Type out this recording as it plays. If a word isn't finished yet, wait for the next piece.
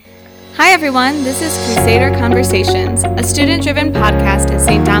Hi everyone, this is Crusader Conversations, a student-driven podcast at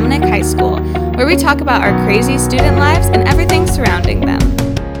St. Dominic High School, where we talk about our crazy student lives and everything surrounding them.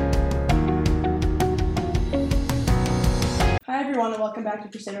 Hi everyone and welcome back to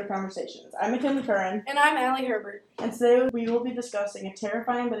Crusader Conversations. I'm McKinley Curran. And I'm Allie Herbert. And today we will be discussing a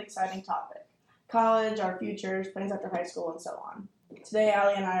terrifying but exciting topic. College, our futures, plans after high school, and so on. Today,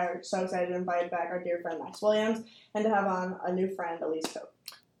 Allie and I are so excited to invite back our dear friend Max Williams and to have on a new friend, Elise.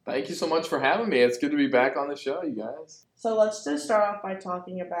 Thank you so much for having me. It's good to be back on the show, you guys. So let's just start off by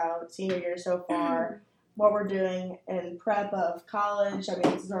talking about senior year so far, what we're doing in prep of college. I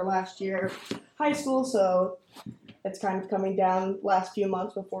mean, this is our last year of high school, so it's kind of coming down last few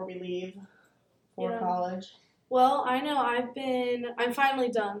months before we leave for college. Well, I know I'm finally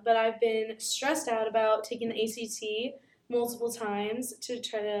done, but I've been stressed out about taking the ACT multiple times to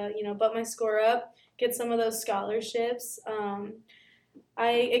try to, butt my score up, get some of those scholarships.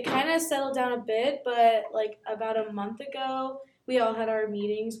 It kind of settled down a bit, but like about a month ago, we all had our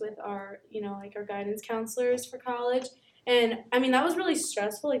meetings with our, our guidance counselors for college. And I mean, that was really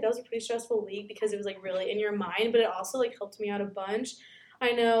stressful. Like that was a pretty stressful week because it was like really in your mind, but it also like helped me out a bunch.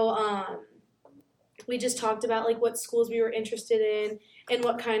 I know, we just talked about like what schools we were interested in and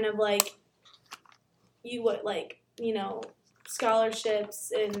what kind of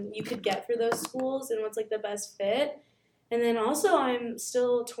scholarships and you could get for those schools and what's like the best fit. And then also I'm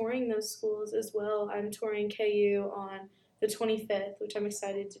still touring those schools as well. I'm touring KU on the 25th, which I'm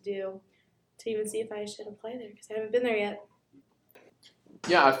excited to do, to even see if I should apply there because I haven't been there yet.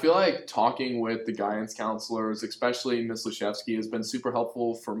 Yeah, I feel like talking with the guidance counselors, especially Ms. Lashevsky, has been super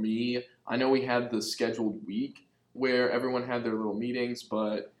helpful for me. I know we had the scheduled week where everyone had their little meetings,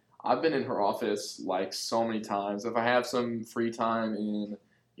 but I've been in her office like so many times. If I have some free time in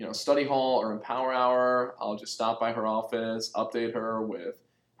study hall or in power hour, I'll just stop by her office, update her with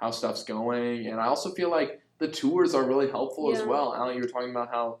how stuff's going. And I also feel like the tours are really helpful as well. Allie, you were talking about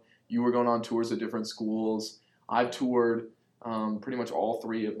how you were going on tours at different schools. I've toured pretty much all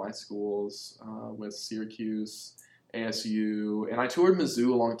three of my schools with Syracuse, ASU, and I toured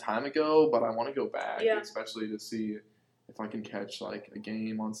Mizzou a long time ago, but I want to go back, especially to see if I can catch like a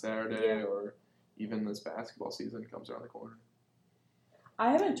game on Saturday or even this basketball season comes around the corner.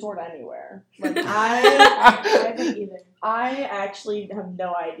 I haven't toured anywhere. I haven't either. I actually have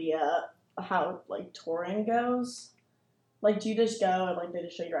no idea how touring goes. Do you just go and they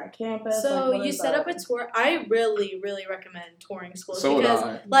just show you around campus? So you set up a tour. I really, really recommend touring schools because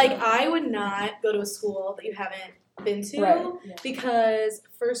I. I would not go to a school that you haven't been to because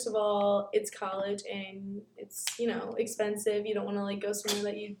first of all, it's college and it's expensive. You don't want to go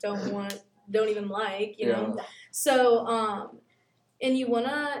somewhere that you don't even like, know. So and you want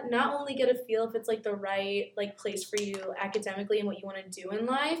to not only get a feel if it's the right place for you academically and what you want to do in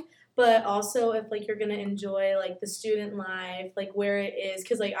life, but also if you're going to enjoy the student life, where it is,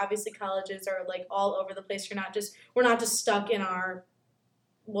 because obviously colleges are all over the place. We're not just stuck in our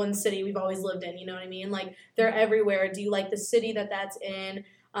one city we've always lived in, you know what I mean? They're everywhere. Do you like the city that's in?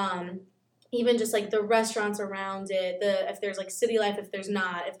 Even just the restaurants around it, if there's city life, if there's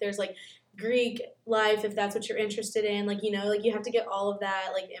not, if there's Greek life, if that's what you're interested in, you have to get all of that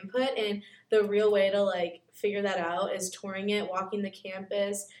input, and the real way to figure that out is touring it, walking the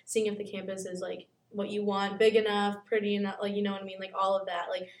campus, seeing if the campus is what you want, big enough, pretty enough, you know what I mean, all of that.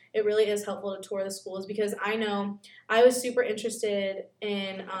 It really is helpful to tour the schools because I know I was super interested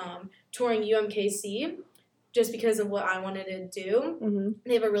in touring UMKC just because of what I wanted to do. Mm-hmm.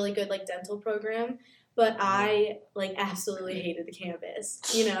 They have a really good dental program. But I, absolutely hated the campus,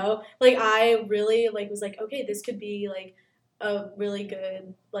 I really, was okay, this could be, a really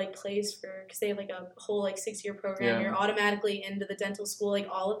good, place for, because they have, a whole, 6-year program. Yeah. You're automatically into the dental school,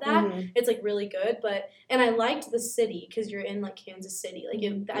 all of that. Mm-hmm. It's, really good. And I liked the city, because you're in, Kansas City.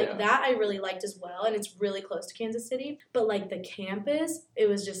 That I really liked as well, and it's really close to Kansas City. But, the campus, it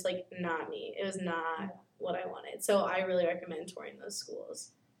was just, not me. It was not what I wanted. So I really recommend touring those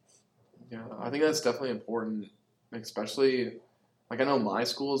schools. Yeah, I think that's definitely important, especially, I know my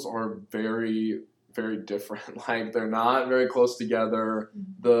schools are very, very different. They're not very close together.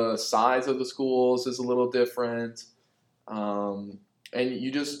 The size of the schools is a little different. And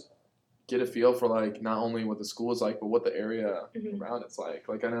you just get a feel for, not only what the school is like, but what the area around it's like.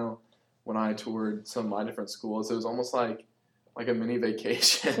 I know when I toured some of my different schools, it was almost like a mini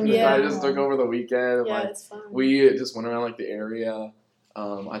vacation. Yeah. I just took over the weekend. Yeah, it's fun. We just went around, the area.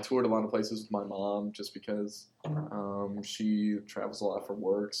 I toured a lot of places with my mom just because she travels a lot for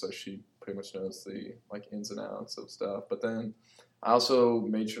work, so she pretty much knows the ins and outs of stuff. But then I also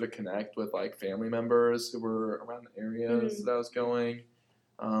made sure to connect with family members who were around the areas that I was going.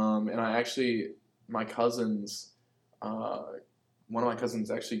 And I actually, my cousins, one of my cousins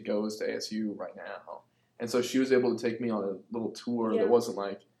actually goes to ASU right now. And so she was able to take me on a little tour that wasn't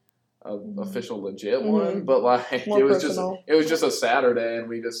like an official legit one, but like More it was personal. just a Saturday, and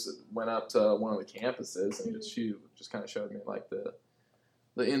we just went up to one of the campuses, and she just kind of showed me like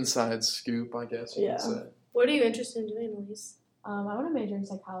the inside scoop, I guess you could say. What are you interested in doing, Elise? I want to major in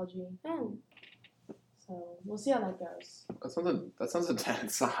psychology. Oh. So we'll see how that goes. That sounds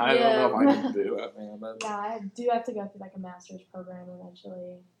intense. I don't know if I can do that, man. Yeah, I do have to go through like a master's program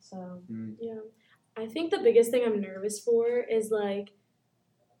eventually. So yeah, I think the biggest thing I'm nervous for is like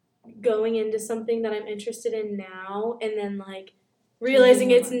going into something that I'm interested in now, and then like realizing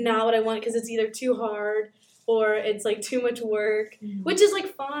it's not what I want because it's either too hard or it's like too much work, which is like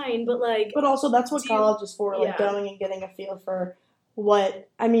fine, but like. But also that's what college is for, like going and getting a feel for.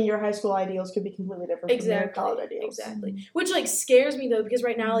 Your high school ideals could be completely different from your college ideals. Exactly. Which, like, scares me, though, because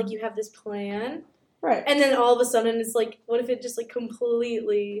right now, like, you have this plan. Right. And then all of a sudden, it's like, what if it just, like,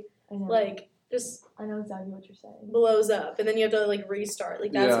 completely, like, just... I know exactly what you're saying. Blows up. And then you have to, like, restart.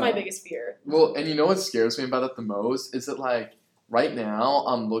 Like, that's my biggest fear. Well, and you know what scares me about it the most? Is that, like, right now,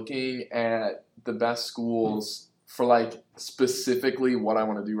 I'm looking at the best schools for, like, specifically what I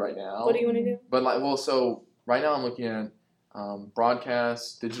want to do right now. What do you want to do? But, like, well, so right now I'm looking at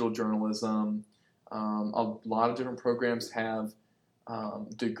broadcast, digital journalism. A lot of different programs have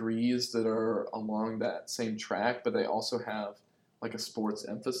degrees that are along that same track, but they also have like a sports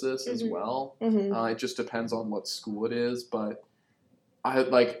emphasis as well. It just depends on what school it is, but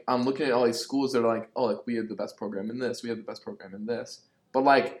I'm looking at all these schools that are like, oh, like we have the best program in this, we have the best program in this, but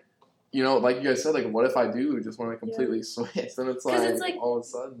like, you know, like you guys said, like what if I do just want to completely switch? Then it's like all of a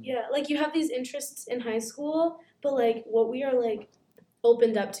sudden. Yeah, like you have these interests in high school, but like what we are like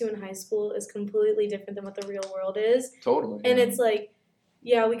opened up to in high school is completely different than what the real world is. Totally. And it's like,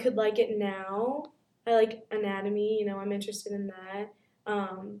 yeah, we could like it now. I like anatomy, you know, I'm interested in that.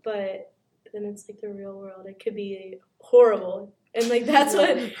 But then it's like the real world. It could be horrible. And like that's what,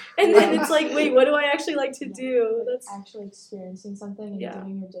 and then it's like, wait, what do I actually like to do? That's actually experiencing something and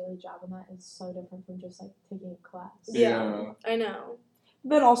doing your daily job, and that is so different from just like taking a class. Yeah, I know.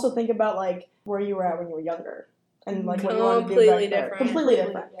 Then also think about like where you were at when you were younger, and like what you want to do back there. Completely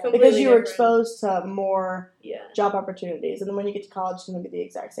different. Because you were exposed to more job opportunities, and then when you get to college, it's going to be the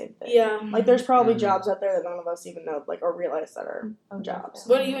exact same thing. Yeah. Like there's probably jobs out there that none of us even know, like or realize that are jobs.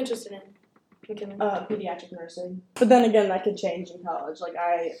 What are you interested in? Pediatric nursing. But then again, that could change in college. Like,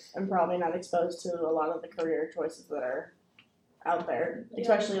 I am probably not exposed to a lot of the career choices that are out there,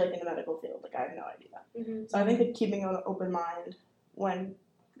 especially, like, in the medical field. Like, I have no idea. So I think that keeping an open mind when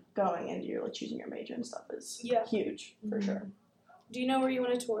going into your, like, choosing your major and stuff is huge, for sure. Do you know where you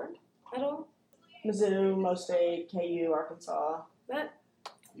want to tour at all? Mizzou, Mo State, KU, Arkansas.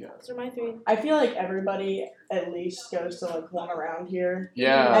 Those are my three. I feel like everybody at least goes to, like, one around here.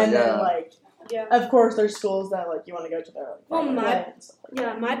 And then, like... Yeah. Of course, there's schools that like you want to go to there.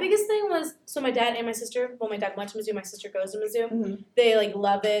 Like, my biggest thing was my dad and my sister. Well, my dad went to Mizzou. My sister goes to Mizzou. They like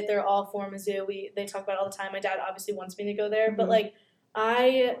love it. They're all for Mizzou. They talk about it all the time. My dad obviously wants me to go there, but like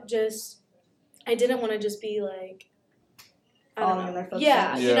I didn't want to just be like. I don't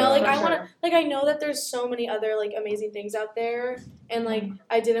know. You know, like I want to, like I know that there's so many other like amazing things out there, and like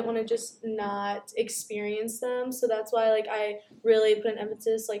I didn't want to just not experience them. So that's why like I really put an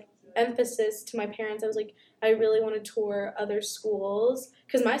emphasis to my parents. I was like, I really want to tour other schools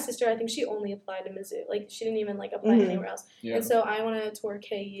because my sister, I think she only applied to Mizzou. Like she didn't even like apply anywhere else. And so I want to tour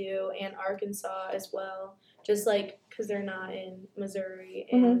KU and Arkansas as well, just like because they're not in Missouri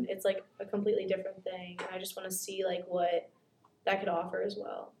and it's like a completely different thing. And I just want to see like what that could offer as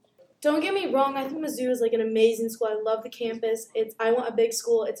well. Don't get me wrong, I think Mizzou is like an amazing school. I love the campus. I want a big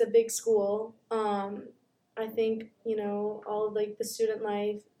school. It's a big school. I think, you know, all of, like, the student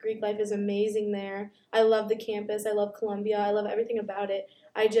life, Greek life is amazing there. I love the campus. I love Columbia. I love everything about it.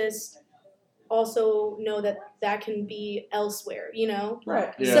 I just also know that can be elsewhere, you know?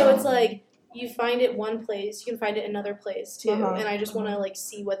 Right. Yeah. So it's like you find it one place, you can find it another place, too. And I just want to, like,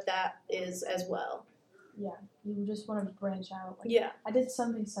 see what that is as well. Yeah, you just want to branch out. Like, I did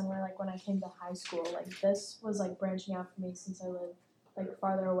something similar, like, when I came to high school. Like, this was, like, branching out for me since I lived like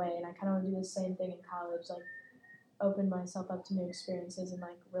farther away, and I kind of want to do the same thing in college, like open myself up to new experiences and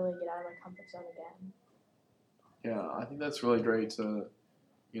like really get out of my comfort zone again. Yeah, I think that's really great to,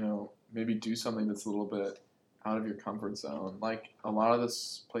 you know, maybe do something that's a little bit out of your comfort zone. Like a lot of the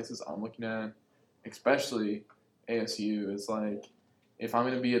places I'm looking at, especially ASU, is like if I'm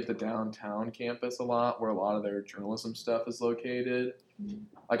going to be at the downtown campus a lot, where a lot of their journalism stuff is located,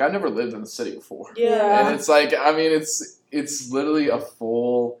 Like, I've never lived in the city before. Yeah. And it's like, I mean, it's literally a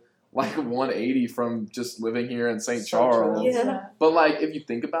full, like, 180 from just living here in St. Charles. Yeah. But, like, if you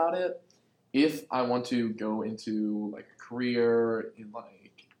think about it, if I want to go into, like, a career in,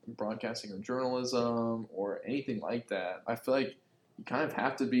 like, broadcasting or journalism or anything like that, I feel like you kind of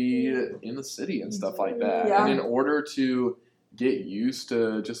have to be in the city and stuff like that. Yeah. And in order to get used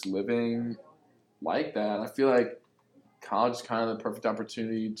to just living like that, I feel like college is kind of the perfect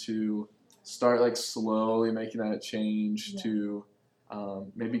opportunity to start like slowly making that change to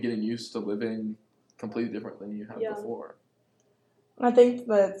maybe getting used to living completely different than you have before. I think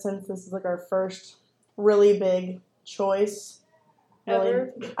that since this is like our first really big choice,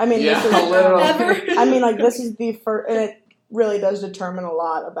 Ever. I mean, Yeah, this is, literally. Ever. I mean, like this is the first, and it really does determine a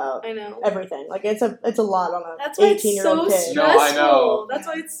lot about I know. everything. Like it's a lot on That's an why it's 18-year-old so kid. stressful. No, I know. That's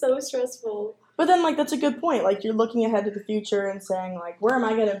why it's so stressful. But then, like, that's a good point. Like, you're looking ahead to the future and saying, like, where am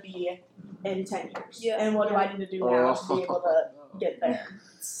I going to be in 10 years? Yeah. And what do I need to do now to be able to get there?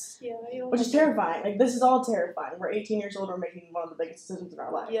 Yeah. You don't Which is want to- terrifying. Like, this is all terrifying. We're 18 years old. We're making one of the biggest decisions in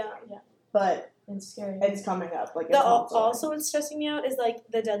our life. Yeah. But It's scary. it's coming up. Like, it's Also, what's stressing me out is like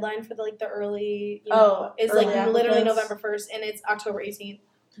the deadline for the early, is early like literally applicants. November 1st, and it's October 18th.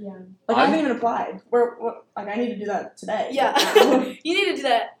 Yeah. Like, I haven't even applied. Like, I need to do that today. Yeah, you need to do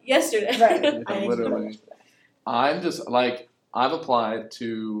that yesterday. Right. Yeah, I need to do literally. that. I'm just like, I've applied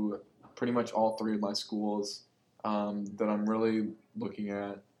to pretty much all three of my schools that I'm really looking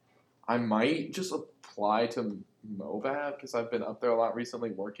at. I might just apply to MOVAB because I've been up there a lot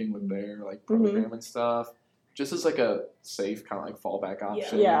recently working with their like program and stuff, just as like a safe kind of like fallback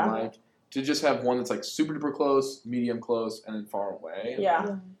option. Yeah. And, like to just have one that's like super duper close, medium close, and then far away.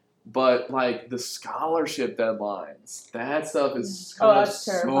 Yeah. But like the scholarship deadlines, that stuff is Oh, coming up that's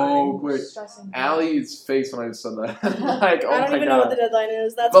so terrifying. quick. Stressing. Allie's face when I just said that, like, oh I don't my even god. know what the deadline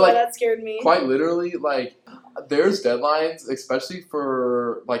is. That's But, why like, that scared me. Quite literally, like, there's deadlines, especially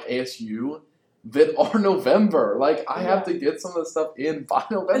for like ASU, that are November. Like, I have to get some of the stuff in by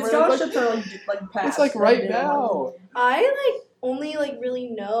November. And and scholarships are like past. it's like They're right due. now. I only really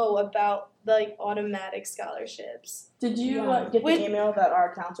know about the automatic scholarships. Did you Yeah. get Wait. the email that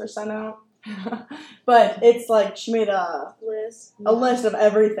our counselor sent out? But it's like she made a List. list of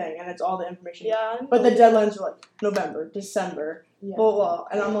everything, and it's all the information. Yeah. But the deadlines are like November, December, Yeah. blah blah.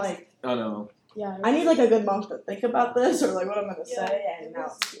 And I'm like, I know. Yeah. I need like a good month to think about this or like what I'm gonna Yeah. say, and now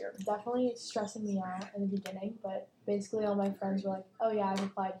it's here. Definitely stressing me out in the beginning, but basically all my friends were like, oh yeah, I've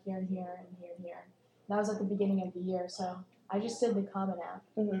applied here and here and here and here. And that was at the beginning of the year, so I just did the Common App,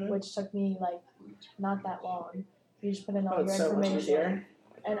 Mm-hmm. which took me not that long. You just put in all Oh, your it's so much information. easier.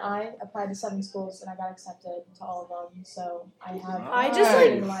 And I applied to 7 schools and I got accepted to all of them, so I have I just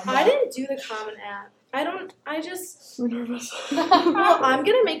everything lined I up. didn't do the Common App. I just. I'm nervous. Well, I'm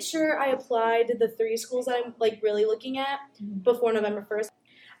gonna make sure I apply to the 3 schools that I'm really looking at before November 1st.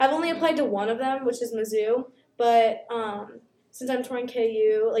 I've only applied to one of them, which is Mizzou, but since I'm touring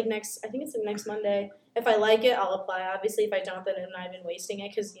KU, I think it's next Monday. If I like it, I'll apply. Obviously, if I don't, then I'm not even wasting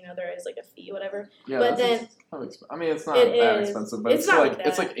it because there is a fee, whatever. Yeah, But it's I mean, it's not it that is. expensive, but It's it's, not like like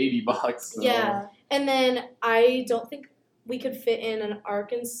it's that. like $80. So. Yeah. And then I don't think we could fit in an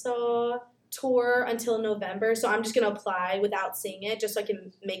Arkansas tour until November, so I'm just gonna apply without seeing it, just so I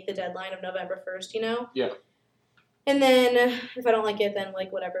can make the deadline of November 1st. Yeah. And then if I don't like it, then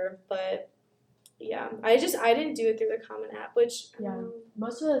whatever. But yeah, I didn't do it through the Common App, which Yeah.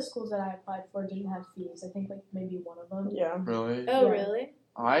 Most of the schools that I applied for didn't have fees. I think maybe one of them. Yeah. Really? Oh Yeah. really?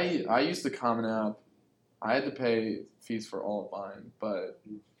 I used the Common App. I had to pay fees for all of mine, but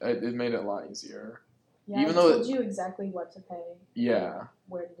it made it a lot easier. Yeah, Even I though told you exactly what to pay, Yeah,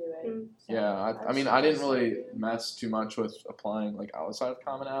 where to do it. Mm. So yeah. I mean, just- I didn't really mess too much with applying outside of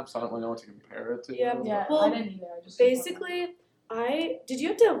Common App, so I don't really know what to compare it to. Yeah. Yeah, Well, I didn't either. I just Basically, did you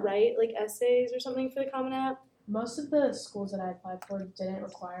have to write essays or something for the Common App? most of the schools that I applied for didn't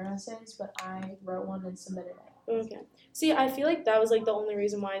require essays, but I wrote one and submitted it. Okay. See, I feel like that was the only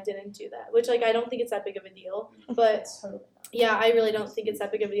reason why I didn't do that. Which I don't think it's that big of a deal. But It's totally not. yeah, I really don't think it's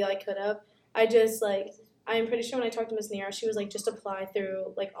that big of a deal. I could have. I just I'm pretty sure when I talked to Miss Nira, she was just apply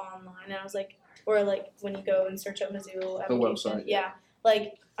through online, and I was or when you go and search up Mizzou application. website. Yeah.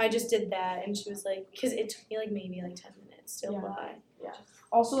 I just did that, and she was because it took me maybe 10 minutes to Yeah. apply.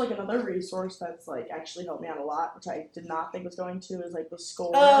 Also, another resource that's actually helped me out a lot, which I did not think was going to, is the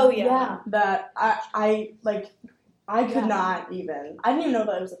score. Oh yeah. That I could Yeah. not even. I didn't even know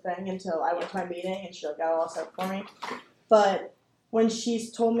that was a thing until I went to my meeting and she got all set up for me. But when she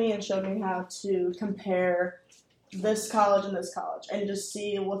told me and showed me how to compare this college and this college and just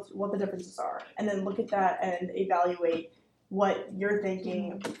see what the differences are, and then look at that and evaluate what you're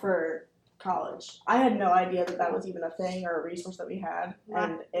thinking for college. I had no idea that was even a thing or a resource that we had,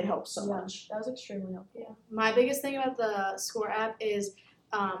 and it helps so much. That was extremely helpful. Yeah. My biggest thing about the Score app is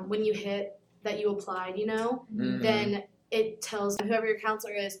when you hit that you applied, then it tells whoever your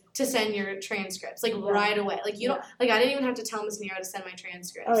counselor is to send your transcripts right away. Like you don't I didn't even have to tell Miss Nero to send my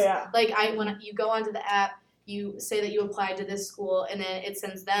transcripts. Oh yeah. Like when you go onto the app, you say that you applied to this school, and then it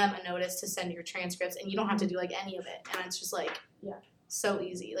sends them a notice to send your transcripts, and you don't have to do any of it, and it's just so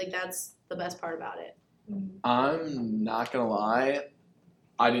easy. That's the best part about it. I'm not gonna lie,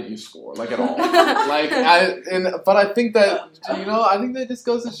 I didn't use Score at all. But I think that I think that just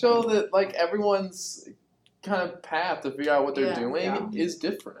goes to show that everyone's kind of path to figure out what they're doing is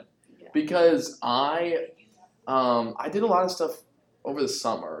different. Yeah. Because I did a lot of stuff over the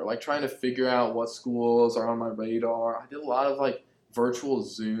summer, trying to figure out what schools are on my radar. I did a lot of virtual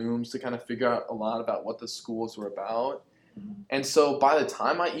Zooms to kind of figure out a lot about what the schools were about. Mm-hmm. And so by the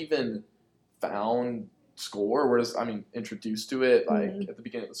time I even found Score, introduced to it at the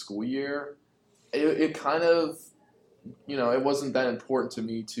beginning of the school year, it kind of, it wasn't that important to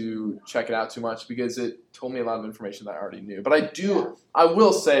me to check it out too much because it told me a lot of information that I already knew. But I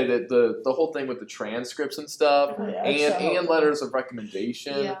will say that the whole thing with the transcripts and stuff and letters of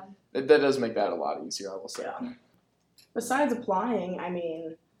recommendation, that does make that a lot easier, I will say. Yeah. Besides applying,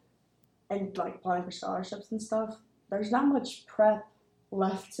 and applying for scholarships and stuff, there's not much prep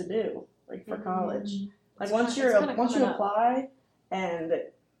left to do, for college. Once you apply and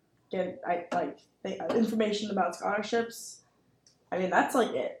get information about scholarships, that's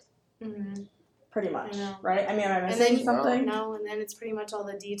it. Mm-hmm. Pretty much, right? Am I missing something? No, and then it's pretty much all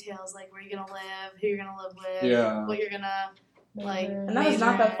the details, where you're gonna live, who you're gonna live with, what you're gonna and that is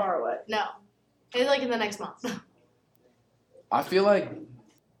not that far away. No, it's in the next month. I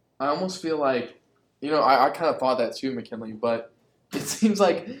almost feel I kind of thought that too, McKinley, but it seems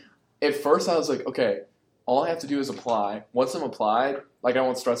at first I was okay, all I have to do is apply. Once I'm applied, I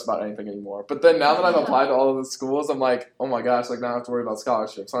won't stress about anything anymore. But then now that I've applied to all of the schools, I'm oh my gosh, now I have to worry about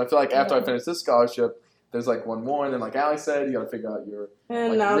scholarships. And I feel after I finish this scholarship, there's one more, and then Ali said, you got to figure out your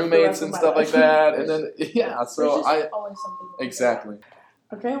roommates and stuff like that. And then so exactly.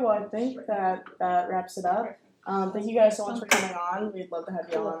 Okay, well I think that wraps it up. Thank you guys so much for coming on. We'd love to have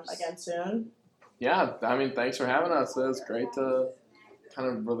you on again soon. Yeah, thanks for having us. It was great to kind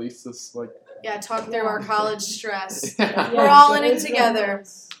of release this talk through our college stress. We're all in it together.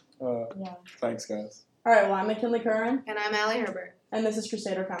 Thanks, guys. All right, well, I'm McKinley Curran. And I'm Allie Herbert. And this is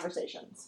Crusader Conversations.